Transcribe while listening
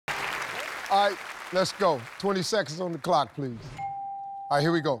All right, let's go. 20 seconds on the clock, please. All right,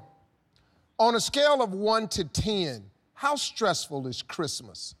 here we go. On a scale of 1 to 10, how stressful is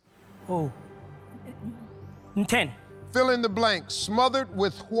Christmas? Oh, 10. Fill in the blank. Smothered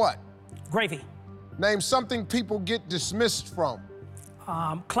with what? Gravy. Name something people get dismissed from.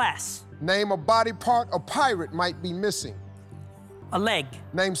 Class. Name a body part a pirate might be missing. A leg.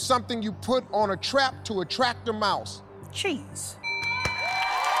 Name something you put on a trap to attract a mouse. Cheese.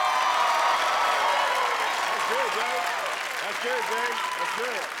 That's good, Jay. That's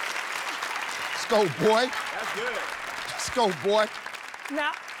good. Let's go, boy. That's good. Let's go, boy.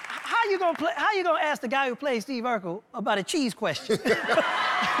 Now, how you gonna ask the guy who plays Steve Urkel about a cheese question?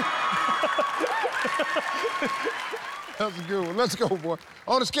 That's a good one. Let's go, boy.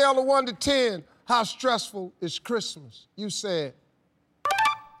 On a scale of 1 to 10, how stressful is Christmas? You said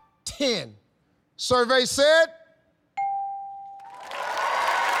 10. Survey said?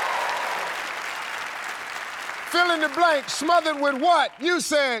 Fill in the blank. Smothered with what? You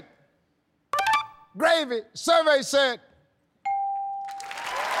said gravy. Survey said?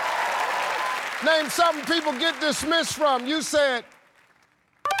 Name something people get dismissed from. You said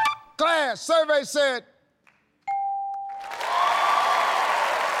class. Survey said?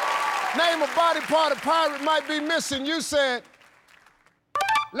 Name a body part a pirate might be missing. You said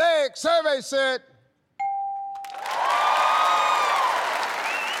leg. Survey said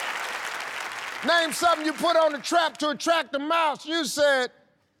name something you put on the trap to attract a mouse. You said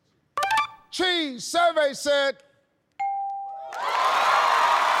cheese. Survey said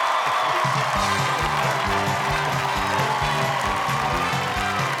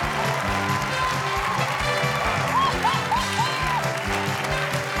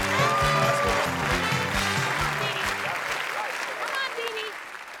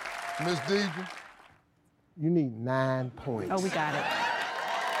Miss Deidre, you need 9 points. Oh, we got it.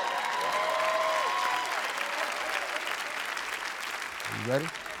 You ready?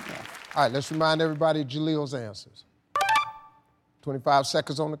 Yeah. All right, let's remind everybody of Jaleel's answers. 25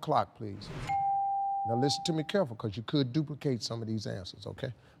 seconds on the clock, please. Now listen to me careful, because you could duplicate some of these answers,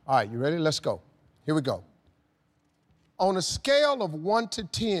 okay? All right, you ready? Let's go. Here we go. On a scale of 1 to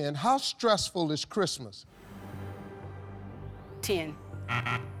 10, how stressful is Christmas? 10.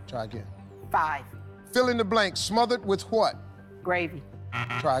 Try again. 5. Fill in the blank. Smothered with what? Gravy.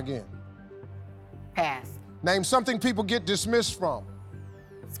 Try again. Pass. Name something people get dismissed from.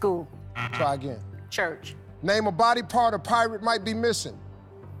 School. Try again. Church. Name a body part a pirate might be missing.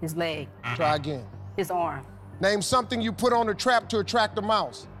 His leg. Try again. His arm. Name something you put on a trap to attract a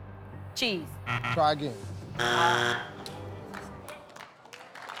mouse. Cheese. Try again.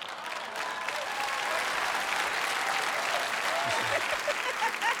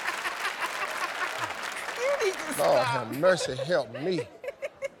 Lord have mercy, help me.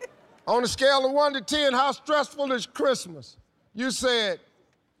 On a scale of 1 to 10, how stressful is Christmas? You said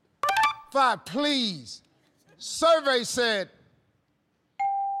 5, please. Survey said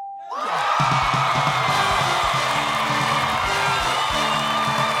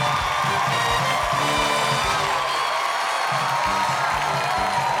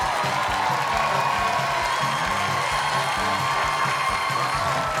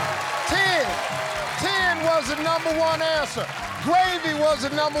was the #1 answer. Gravy was the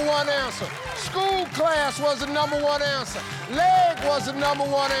 #1 answer. School class was the #1 answer. Leg was the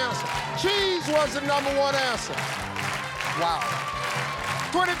 #1 answer. Cheese was the #1 answer. Wow.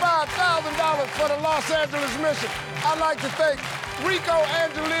 $25,000 for the Los Angeles mission. I'd like to thank Rico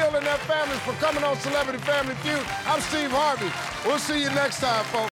and Jaleel and their families for coming on Celebrity Family Feud. I'm Steve Harvey. We'll see you next time, folks.